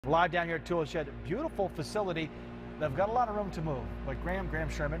Live down here at Tool Shed, beautiful facility. They've got a lot of room to move. But Graham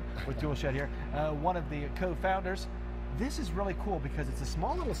Sherman with Tool Shed here, one of the co-founders. This is really cool because it's a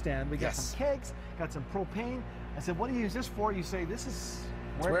small little stand. We got some kegs, got some propane. I said, what do you use this for? You say, this is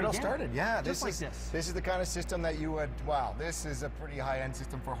where it all started. Yeah, just like this. This is the kind of system that you would. Wow, this is a pretty high-end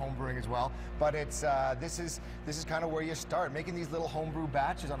system for home brewing as well. But it's this is kind of where you start. Making these little homebrew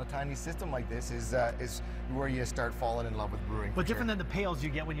batches on a tiny system like this is where you start falling in love with brewing. But different than the pails you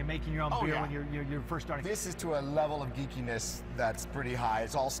get when you're making your own beer when you're first starting. This is to a level of geekiness that's pretty high.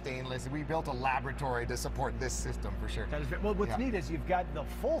 It's all stainless. We built a laboratory to support this system for sure. That is, well, what's neat is you've got the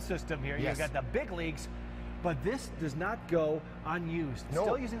full system here. You've got the big leagues. But this does not go unused. No.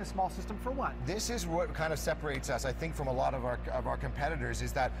 Still using the small system for what? This is what kind of separates us, I think, from a lot of our competitors,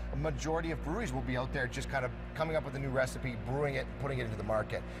 is that a majority of breweries will be out there just kind of coming up with a new recipe, brewing it, putting it into the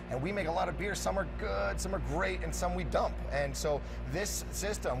market. And we make a lot of beer. Some are good, some are great, and some we dump. And so this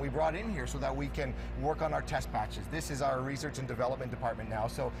system we brought in here so that we can work on our test batches. This is our research and development department now.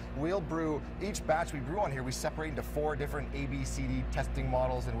 So we'll brew, each batch we brew on here, we separate into 4 different ABCD testing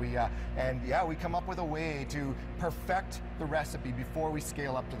models, and we come up with a way to perfect the recipe before we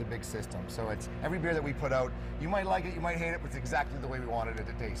scale up to the big system. So it's every beer that we put out, you might like it, you might hate it, but it's exactly the way we wanted it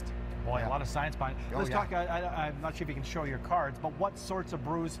to taste. Boy, a lot of science behind it. Let's talk, I'm not sure if you can show your cards, but what sorts of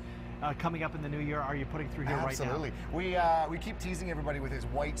brews coming up in the new year are you putting through here right now? Absolutely. We keep teasing everybody with his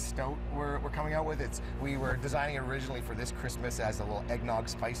white stout we're coming out with. We were designing it originally for this Christmas as a little eggnog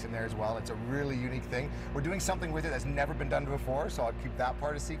spice in there as well. It's a really unique thing. We're doing something with it that's never been done before, so I'll keep that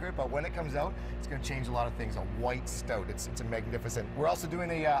part a secret, but when it comes out, it's going to change a lot of things. A white stout, it's a magnificent. We're also doing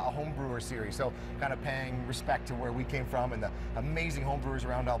a home brewer series, so kind of paying respect to where we came from and the amazing home brewers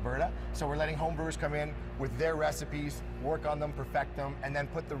around Alberta. So we're letting home brewers come in with their recipes, work on them, perfect them, and then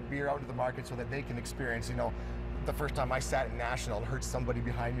put the beer out into the market so that they can experience, you know, the first time I sat in National and heard somebody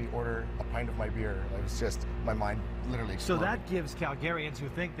behind me order a pint of my beer, it was just, my mind literally exploded. So that gives Calgarians who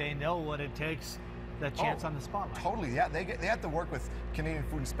think they know what it takes that chance on the spotlight. Totally, yeah. They have to work with Canadian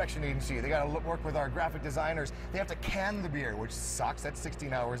Food Inspection Agency. They got to work with our graphic designers. They have to can the beer, which sucks. That's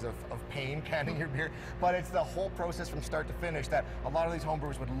 16 hours of pain canning your beer. But it's the whole process from start to finish that a lot of these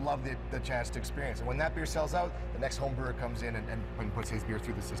homebrewers would love the chance to experience. And when that beer sells out, the next homebrewer comes in and puts his beer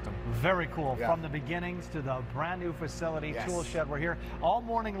through the system. Very cool. Yeah. From the beginnings to the brand new facility, Tool Shed. We're here all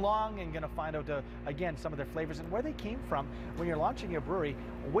morning long and going to find out, again, some of their flavors and where they came from. When you're launching your brewery,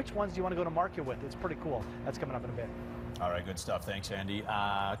 which ones do you want to go to market with? It's pretty cool. That's coming up in a bit. All right, good stuff. Thanks, Andy.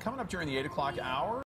 Coming up during the 8 o'clock hour.